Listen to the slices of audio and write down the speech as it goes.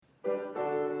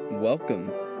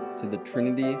Welcome to the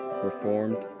Trinity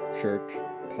Reformed Church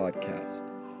podcast.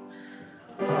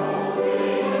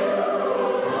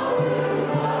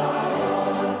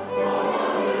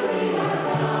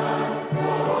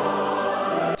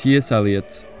 T.S.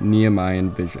 Eliot's Nehemiah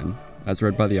Vision, as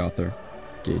read by the author,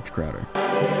 Gage Crowder.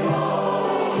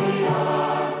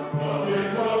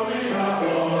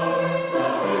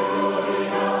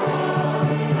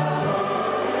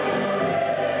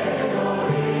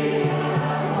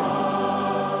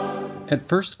 At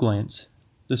first glance,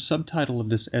 the subtitle of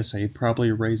this essay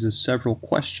probably raises several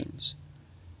questions.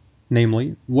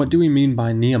 Namely, what do we mean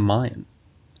by Nehemiah?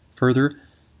 Further,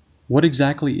 what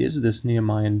exactly is this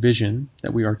Nehemiah vision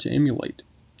that we are to emulate?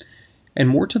 And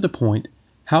more to the point,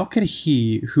 how could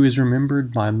he who is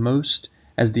remembered by most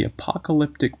as the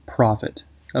apocalyptic prophet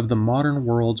of the modern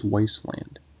world's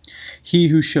wasteland, he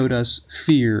who showed us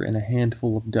fear and a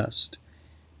handful of dust,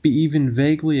 be even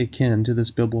vaguely akin to this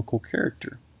biblical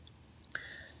character?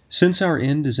 Since our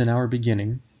end is in our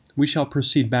beginning, we shall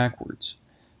proceed backwards,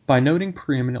 by noting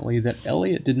preeminently that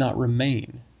Eliot did not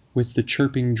remain with the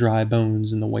chirping dry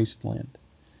bones in the wasteland.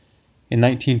 In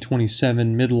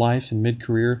 1927, midlife and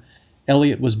mid-career,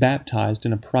 Eliot was baptized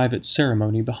in a private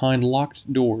ceremony behind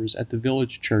locked doors at the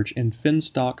village church in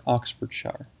Finstock,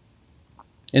 Oxfordshire.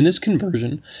 And this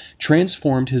conversion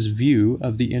transformed his view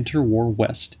of the interwar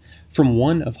West from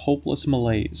one of hopeless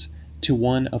malaise to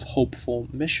one of hopeful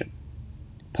mission.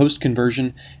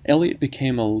 Post-conversion, Eliot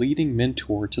became a leading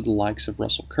mentor to the likes of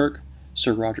Russell Kirk,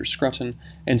 Sir Roger Scruton,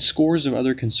 and scores of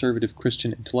other conservative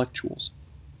Christian intellectuals.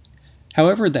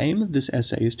 However, the aim of this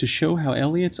essay is to show how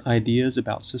Eliot's ideas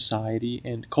about society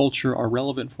and culture are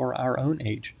relevant for our own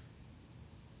age.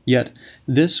 Yet,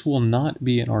 this will not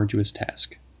be an arduous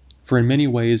task, for in many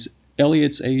ways,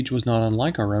 Eliot's age was not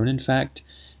unlike our own. In fact,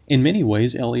 in many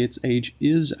ways, Eliot's age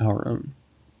is our own.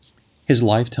 His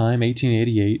lifetime,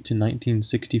 1888 to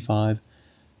 1965,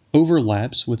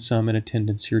 overlaps with some in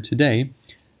attendance here today,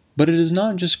 but it is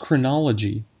not just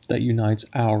chronology that unites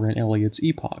our and Eliot's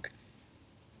epoch.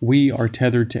 We are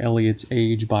tethered to Eliot's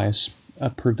age by a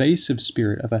pervasive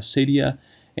spirit of acedia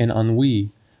and ennui,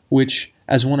 which,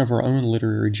 as one of our own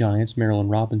literary giants,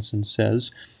 Marilynne Robinson,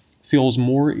 says, feels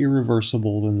more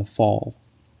irreversible than the fall.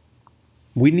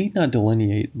 We need not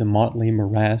delineate the motley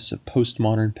morass of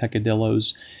postmodern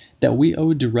peccadillos that we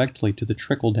owe directly to the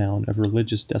trickle-down of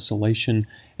religious desolation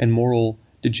and moral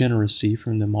degeneracy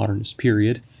from the modernist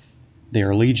period. They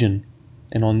are legion,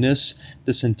 and on this,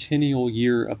 the centennial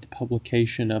year of the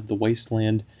publication of The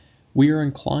Wasteland, we are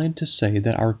inclined to say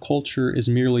that our culture is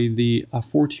merely the a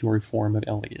fortiori form of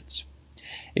Eliot's.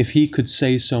 If he could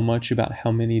say so much about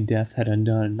how many death had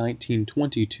undone in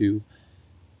 1922,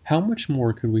 how much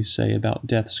more could we say about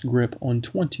death's grip on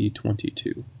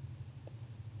 2022?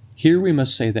 Here we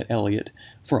must say that Eliot,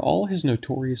 for all his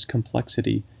notorious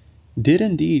complexity, did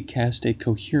indeed cast a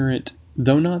coherent,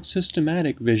 though not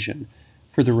systematic, vision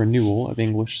for the renewal of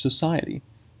English society.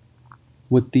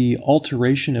 With the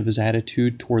alteration of his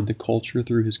attitude toward the culture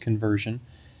through his conversion,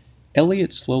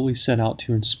 Eliot slowly set out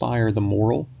to inspire the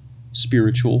moral,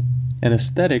 spiritual, and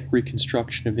aesthetic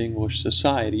reconstruction of English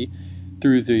society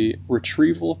through the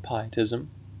retrieval of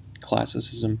pietism,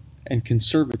 classicism, and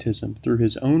conservatism through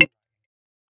his own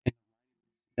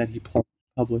that he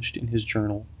published in his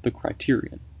journal, The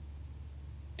Criterion.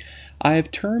 I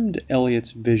have termed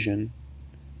Eliot's vision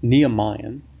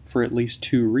Nehemiah for at least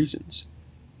two reasons.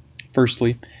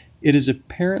 Firstly, it is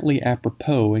apparently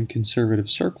apropos in conservative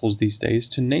circles these days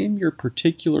to name your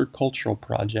particular cultural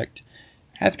project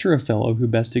after a fellow who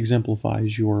best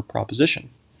exemplifies your proposition.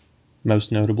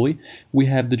 Most notably, we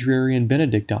have the Dreary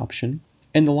Benedict option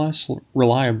and the less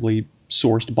reliably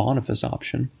sourced Boniface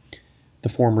option, the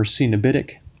former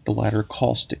Cenobitic, the latter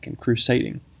caustic and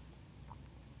crusading.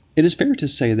 It is fair to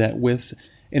say that with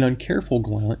an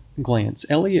uncareful glance,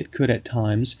 Eliot could at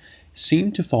times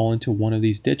seem to fall into one of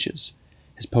these ditches.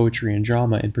 His poetry and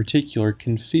drama in particular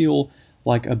can feel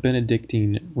like a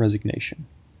Benedictine resignation.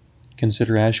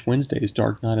 Consider Ash Wednesday's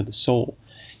Dark Night of the Soul,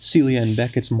 Celia and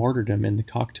Beckett's Martyrdom and The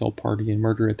Cocktail Party and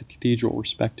Murder at the Cathedral,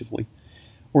 respectively,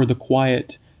 or the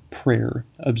quiet prayer,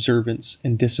 observance,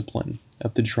 and discipline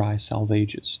of the Dry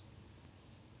Salvages.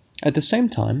 At the same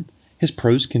time, his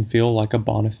prose can feel like a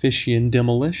Bonifacian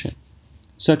demolition,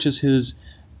 such as his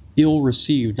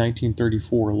ill-received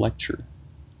 1934 lecture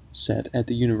set at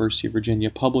the University of Virginia,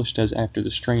 published as After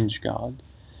the Strange God,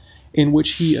 in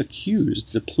which he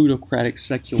accused the plutocratic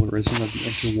secularism of the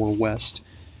interwar West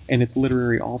and its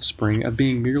literary offspring of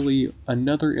being merely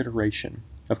another iteration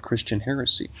of Christian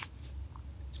heresy.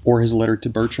 Or his letter to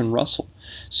Bertrand Russell,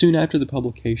 soon after the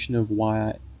publication of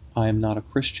Why I Am Not a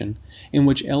Christian, in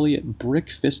which Eliot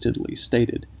brick-fistedly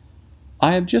stated,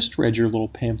 "I have just read your little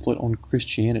pamphlet on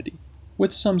Christianity,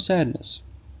 with some sadness.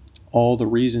 All the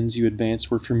reasons you advance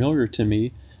were familiar to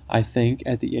me, I think,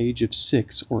 at the age of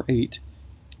 6 or 8,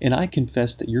 and I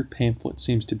confess that your pamphlet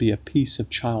seems to be a piece of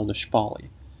childish folly.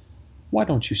 Why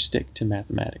don't you stick to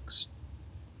mathematics?"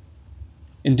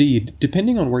 Indeed,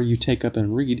 depending on where you take up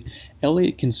and read,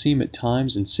 Eliot can seem at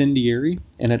times incendiary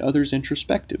and at others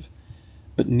introspective.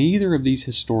 But neither of these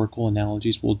historical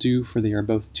analogies will do, for they are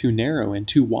both too narrow and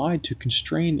too wide to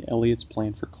constrain Eliot's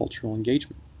plan for cultural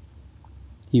engagement.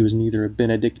 He was neither a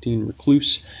Benedictine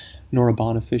recluse nor a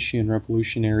Bonifacian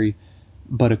revolutionary,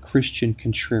 but a Christian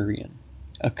contrarian,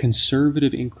 a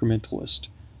conservative incrementalist,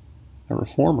 a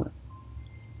reformer.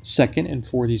 Second, and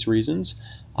for these reasons,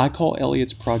 I call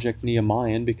Eliot's project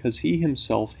Nehemian because he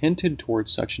himself hinted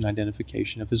towards such an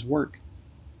identification of his work.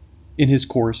 In his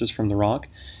Choruses from the Rock,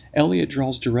 Eliot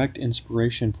draws direct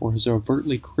inspiration for his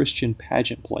overtly Christian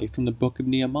pageant play from the book of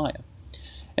Nehemiah,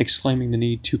 exclaiming the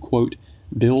need to, quote,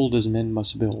 "build as men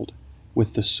must build,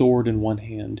 with the sword in one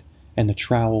hand and the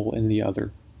trowel in the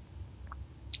other."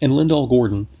 And Lyndall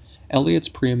Gordon, Eliot's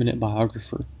preeminent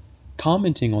biographer,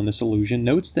 commenting on this allusion,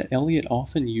 notes that Eliot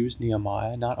often used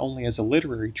Nehemiah not only as a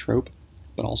literary trope,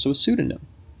 but also a pseudonym.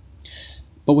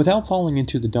 But without falling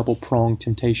into the double-pronged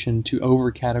temptation to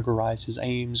over-categorize his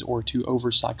aims or to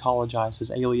over-psychologize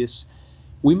his alias,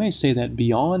 we may say that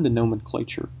beyond the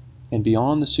nomenclature and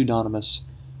beyond the pseudonymous,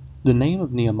 the name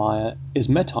of Nehemiah is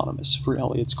metonymous for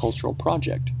Eliot's cultural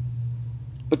project.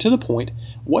 But to the point,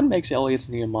 what makes Eliot's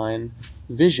Nehemian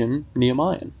vision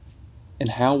Nehemian? And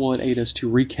how will it aid us to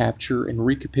recapture and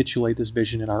recapitulate this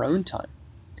vision in our own time?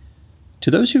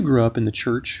 To those who grew up in the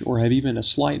church or have even a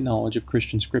slight knowledge of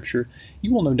Christian scripture,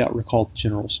 you will no doubt recall the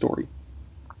general story.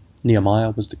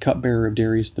 Nehemiah was the cupbearer of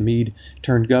Darius the Mede,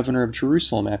 turned governor of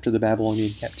Jerusalem after the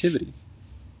Babylonian captivity.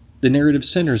 The narrative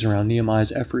centers around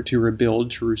Nehemiah's effort to rebuild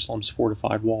Jerusalem's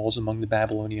fortified walls among the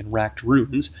Babylonian racked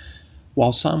ruins,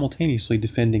 while simultaneously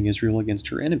defending Israel against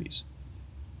her enemies.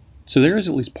 So there is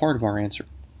at least part of our answer.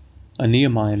 A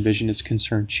Nehemian vision is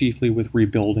concerned chiefly with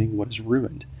rebuilding what is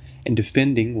ruined and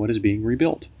defending what is being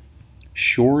rebuilt,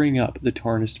 shoring up the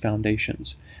tarnished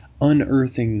foundations,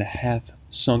 unearthing the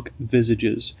half-sunk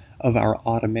visages of our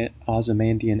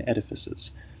Ozymandian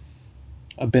edifices.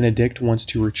 A Benedict wants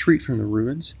to retreat from the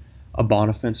ruins, a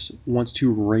Boniface wants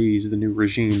to raise the new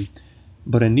regime,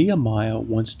 but a Nehemiah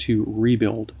wants to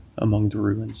rebuild among the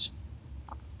ruins.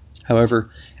 However,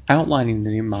 outlining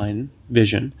the Nehemian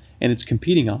vision and its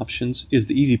competing options is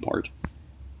the easy part.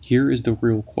 Here is the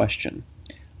real question.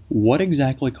 What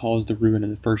exactly caused the ruin in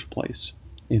the first place,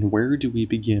 and where do we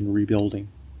begin rebuilding?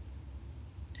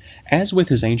 As with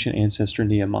his ancient ancestor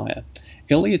Nehemiah,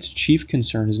 Eliot's chief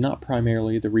concern is not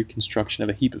primarily the reconstruction of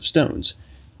a heap of stones,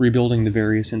 rebuilding the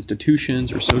various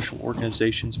institutions or social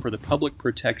organizations for the public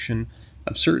protection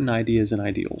of certain ideas and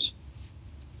ideals.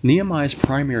 Nehemiah's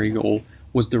primary goal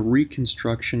was the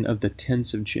reconstruction of the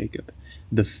tents of Jacob,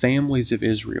 the families of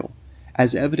Israel,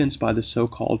 as evidenced by the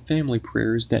so-called family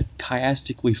prayers that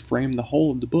chiastically frame the whole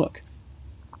of the book.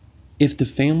 If the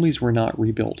families were not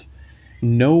rebuilt,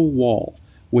 no wall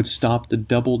would stop the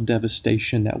double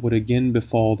devastation that would again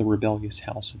befall the rebellious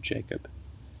house of Jacob.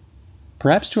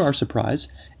 Perhaps to our surprise,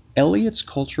 Eliot's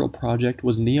cultural project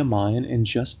was Nehemian in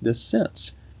just this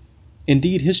sense.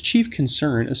 Indeed, his chief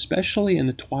concern, especially in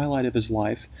the twilight of his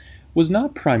life, was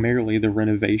not primarily the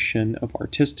renovation of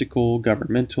artistical,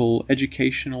 governmental,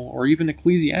 educational, or even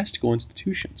ecclesiastical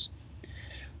institutions.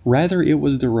 Rather, it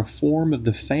was the reform of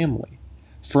the family,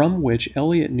 from which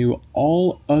Eliot knew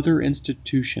all other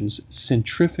institutions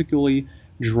centrifugally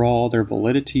draw their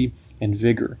validity and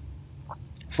vigor.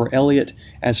 For Eliot,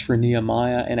 as for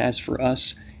Nehemiah, and as for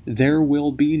us, there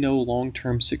will be no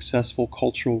long-term successful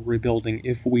cultural rebuilding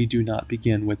if we do not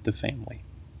begin with the family.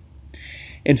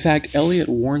 In fact, Eliot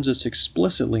warns us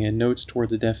explicitly in notes toward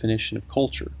the definition of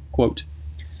culture, quote,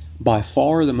 "By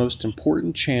far the most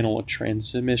important channel of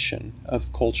transmission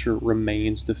of culture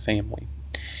remains the family.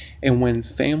 And when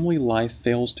family life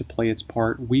fails to play its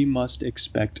part, we must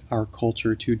expect our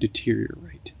culture to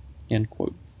deteriorate." End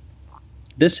quote.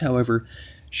 This, however,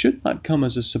 should not come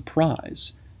as a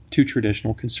surprise to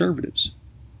traditional conservatives.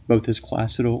 Both his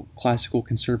classical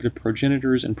conservative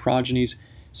progenitors and progenies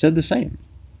said the same.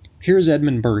 Here is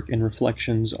Edmund Burke in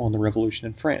Reflections on the Revolution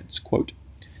in France, quote,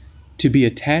 "To be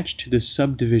attached to the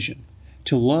subdivision,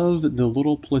 to love the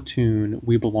little platoon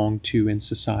we belong to in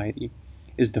society,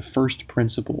 is the first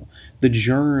principle, the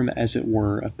germ, as it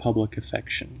were, of public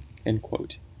affection." End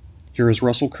quote. Here is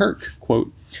Russell Kirk,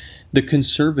 quote, "The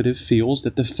conservative feels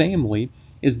that the family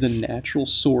is the natural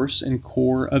source and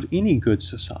core of any good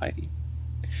society.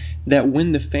 That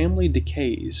when the family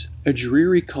decays, a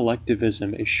dreary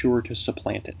collectivism is sure to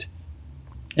supplant it,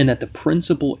 and that the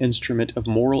principal instrument of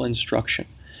moral instruction,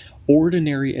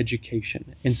 ordinary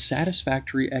education, and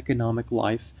satisfactory economic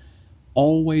life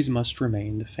always must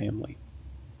remain the family.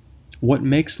 What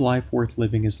makes life worth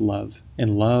living is love,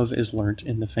 and love is learnt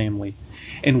in the family,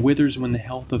 and withers when the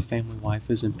health of family life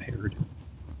is impaired.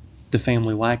 The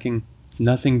family lacking,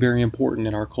 nothing very important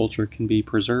in our culture can be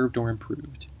preserved or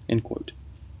improved. End quote.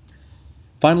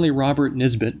 Finally, Robert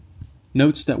Nisbet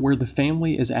notes that where the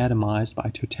family is atomized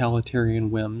by totalitarian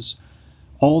whims,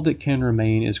 all that can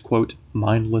remain is, quote,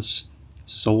 mindless,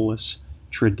 soulless,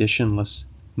 traditionless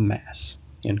mass,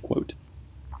 end quote.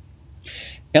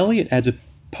 Eliot adds a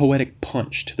poetic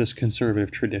punch to this conservative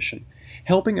tradition,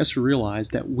 helping us realize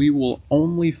that we will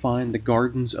only find the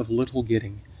gardens of little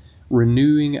getting,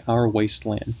 renewing our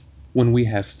wasteland, when we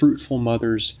have fruitful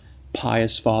mothers,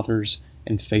 pious fathers,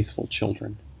 and faithful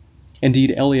children.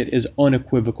 Indeed, Eliot is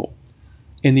unequivocal.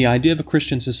 In The Idea of a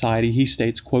Christian Society, he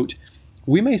states, quote,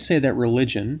 we may say that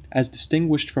religion, as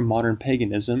distinguished from modern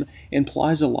paganism,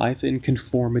 implies a life in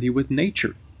conformity with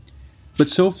nature. But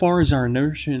so far as our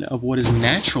notion of what is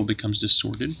natural becomes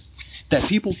distorted, that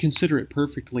people consider it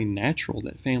perfectly natural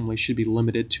that families should be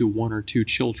limited to 1 or 2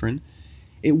 children,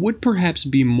 it would perhaps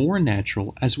be more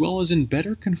natural, as well as in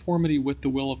better conformity with the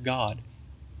will of God,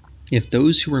 if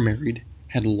those who were married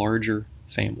had larger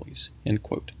families. End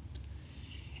quote.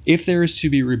 If there is to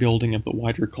be rebuilding of the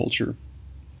wider culture,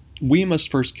 we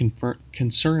must first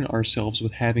concern ourselves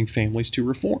with having families to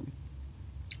reform.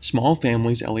 Small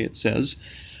families, Eliot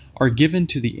says, are given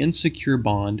to the insecure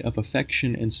bond of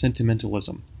affection and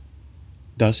sentimentalism.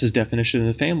 Thus, his definition of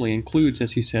the family includes,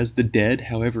 as he says, the dead,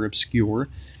 however obscure,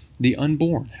 the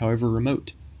unborn, however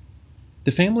remote.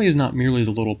 The family is not merely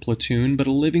the little platoon, but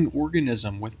a living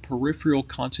organism with peripheral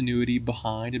continuity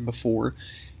behind and before,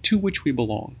 to which we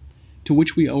belong, to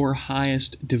which we owe our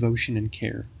highest devotion and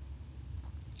care.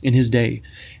 In his day,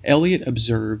 Eliot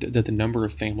observed that the number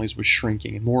of families was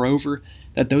shrinking, and moreover,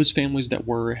 that those families that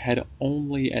were had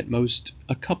only at most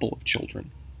a couple of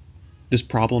children. This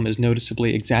problem is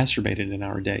noticeably exacerbated in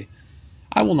our day.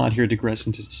 I will not here digress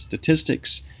into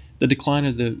statistics. The decline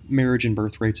of the marriage and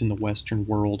birth rates in the Western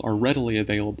world are readily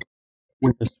available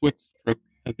with a swift stroke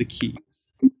of the keys,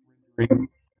 rendering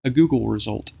a Google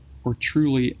result or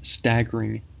truly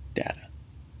staggering data.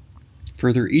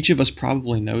 Further, each of us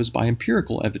probably knows by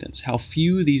empirical evidence how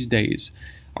few these days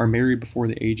are married before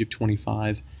the age of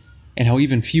 25, and how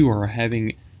even fewer are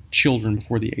having children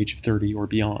before the age of 30 or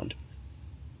beyond.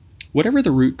 Whatever the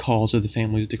root cause of the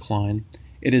family's decline,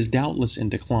 it is doubtless in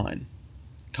decline.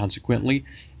 Consequently,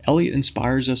 Eliot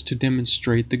inspires us to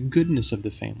demonstrate the goodness of the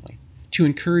family, to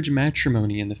encourage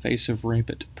matrimony in the face of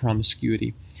rampant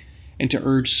promiscuity, and to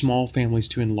urge small families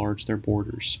to enlarge their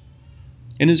borders.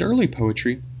 In his early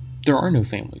poetry, there are no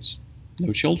families,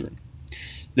 no children.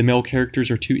 The male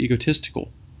characters are too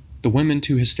egotistical, the women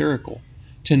too hysterical,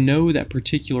 to know that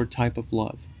particular type of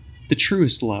love, the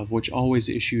truest love which always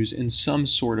issues in some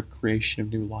sort of creation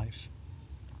of new life.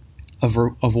 A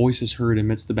voice is heard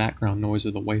amidst the background noise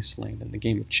of the wasteland and the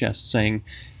game of chess, saying,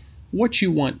 "What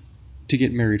you want to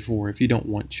get married for if you don't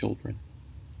want children?"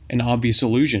 An obvious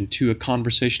allusion to a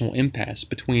conversational impasse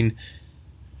between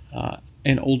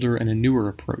an older and a newer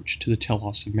approach to the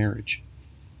telos of marriage.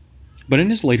 But in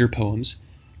his later poems,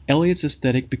 Eliot's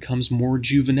aesthetic becomes more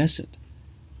juvenescent.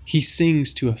 He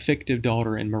sings to a fictive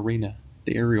daughter in Marina,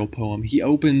 the Ariel poem. He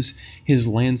opens his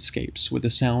landscapes with the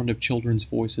sound of children's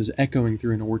voices echoing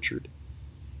through an orchard.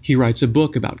 He writes a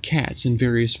book about cats and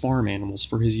various farm animals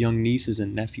for his young nieces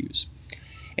and nephews.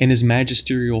 And his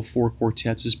magisterial 4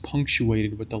 quartets is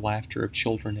punctuated with the laughter of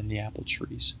children in the apple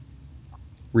trees.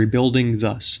 Rebuilding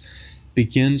thus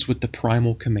begins with the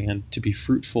primal command to be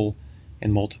fruitful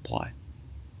and multiply.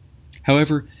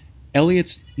 However,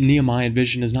 Eliot's Nehemiah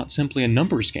vision is not simply a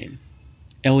numbers game.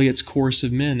 Eliot's chorus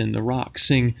of men in The Rock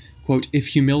sing, quote, "If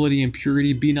humility and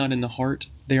purity be not in the heart,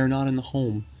 they are not in the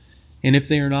home. And if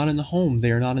they are not in the home,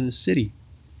 they are not in the city."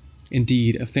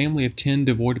 Indeed, a family of 10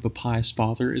 devoid of a pious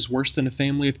father is worse than a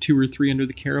family of 2 or 3 under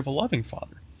the care of a loving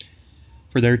father.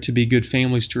 For there to be good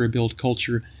families to rebuild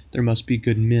culture, there must be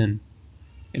good men.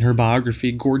 In her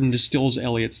biography, Gordon distills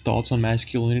Eliot's thoughts on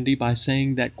masculinity by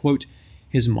saying that, quote,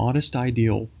 "his modest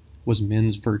ideal was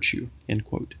men's virtue," end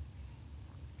quote.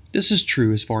 This is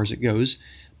true as far as it goes,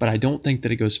 but I don't think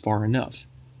that it goes far enough.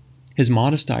 His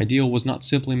modest ideal was not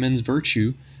simply men's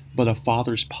virtue, but a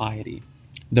father's piety,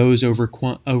 those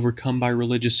overcome by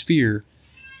religious fear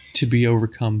to be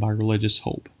overcome by religious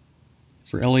hope.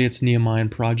 For Eliot's Neomaean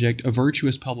project, a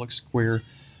virtuous public square,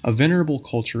 a venerable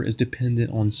culture is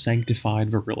dependent on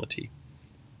sanctified virility.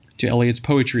 To Eliot's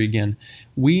poetry again,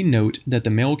 we note that the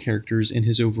male characters in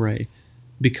his oeuvre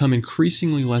become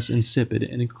increasingly less insipid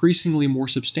and increasingly more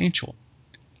substantial.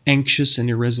 Anxious and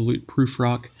irresolute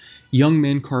Prufrock, young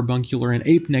men Carbuncular, and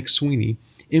ape-necked Sweeney,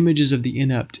 images of the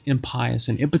inept, impious,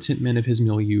 and impotent men of his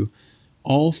milieu,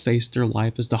 all face their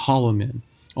life as the hollow men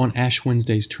on Ash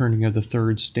Wednesday's turning of the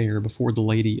third stair before the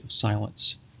Lady of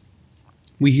Silence.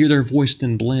 We hear their voice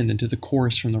then blend into the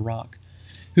chorus from the rock,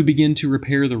 who begin to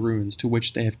repair the ruins to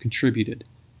which they have contributed,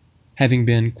 having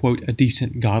been, quote, a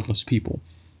decent godless people,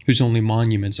 whose only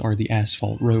monuments are the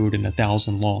asphalt road and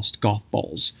 1,000 lost golf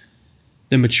balls.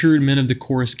 The matured men of the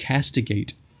chorus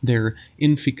castigate their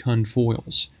infecund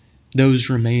foils, those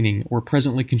remaining or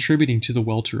presently contributing to the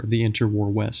welter of the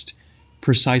interwar West,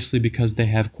 precisely because they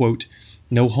have, quote,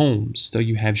 no homes, though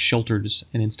you have shelters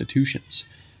and institutions,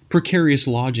 precarious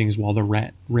lodgings while the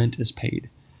rent is paid,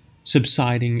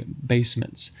 subsiding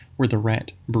basements where the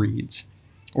rat breeds,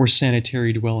 or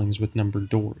sanitary dwellings with numbered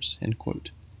doors, end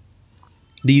quote.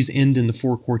 These end in the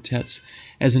four quartets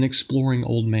as an exploring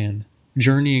old man,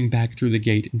 journeying back through the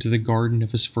gate into the garden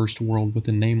of his first world with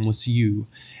a nameless you,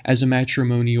 as a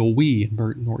matrimonial we in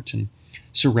Bert Norton,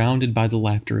 surrounded by the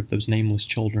laughter of those nameless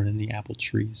children in the apple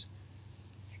trees.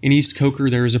 In East Coker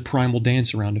there is a primal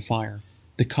dance around a fire,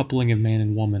 the coupling of man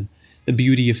and woman, the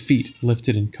beauty of feet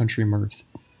lifted in country mirth.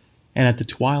 And at the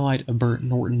twilight of Bert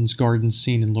Norton's garden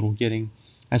scene in Little Gidding,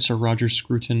 as Sir Roger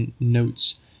Scruton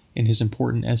notes in his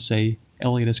important essay,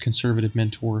 Eliot as Conservative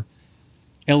Mentor,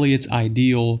 Eliot's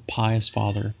ideal, pious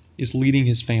father is leading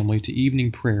his family to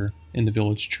evening prayer in the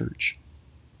village church.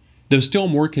 Though still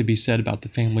more could be said about the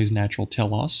family's natural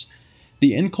telos,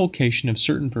 the inculcation of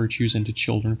certain virtues into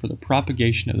children for the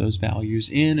propagation of those values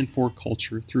in and for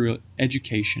culture through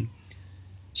education.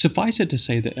 Suffice it to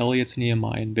say that Eliot's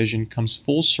Neomaean vision comes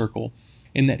full circle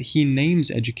in that he names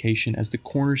education as the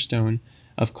cornerstone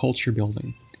of culture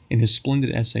building in his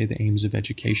splendid essay, The Aims of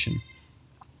Education.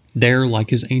 There,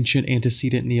 like his ancient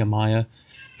antecedent Nehemiah,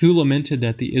 who lamented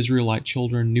that the Israelite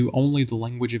children knew only the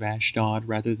language of Ashdod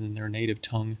rather than their native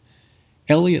tongue,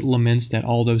 Eliot laments that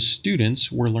although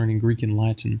students were learning Greek and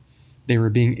Latin, they were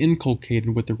being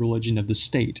inculcated with the religion of the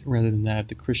state rather than that of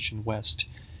the Christian West,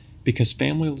 because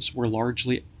families were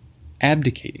largely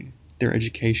abdicating their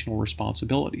educational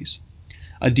responsibilities,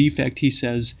 a defect, he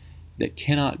says, that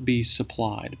cannot be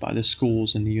supplied by the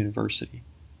schools and the university.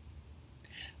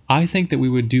 I think that we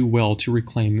would do well to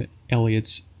reclaim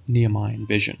Eliot's Neomaean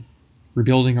vision,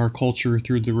 rebuilding our culture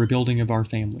through the rebuilding of our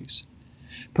families.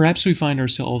 Perhaps we find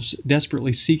ourselves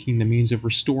desperately seeking the means of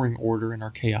restoring order in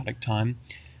our chaotic time,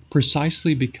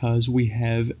 precisely because we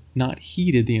have not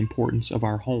heeded the importance of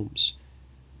our homes.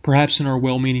 Perhaps in our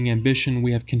well-meaning ambition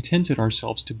we have contented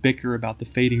ourselves to bicker about the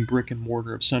fading brick and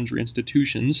mortar of sundry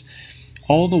institutions,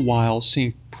 all the while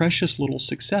seeing precious little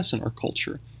success in our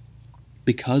culture,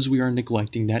 because we are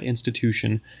neglecting that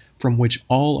institution from which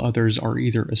all others are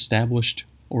either established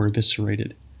or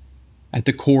eviscerated. At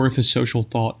the core of his social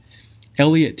thought,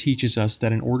 Eliot teaches us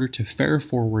that in order to fare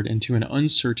forward into an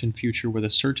uncertain future with a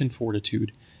certain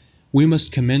fortitude, we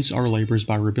must commence our labors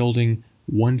by rebuilding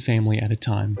one family at a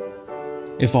time.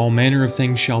 If all manner of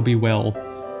things shall be well,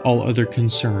 all other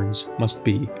concerns must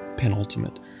be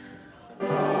penultimate.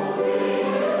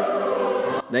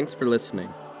 Thanks for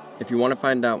listening. If you want to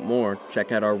find out more,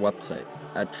 check out our website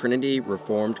at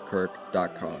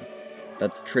trinityreformedkirk.com.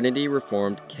 That's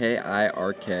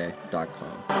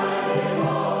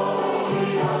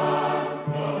trinityreformedkirk.com.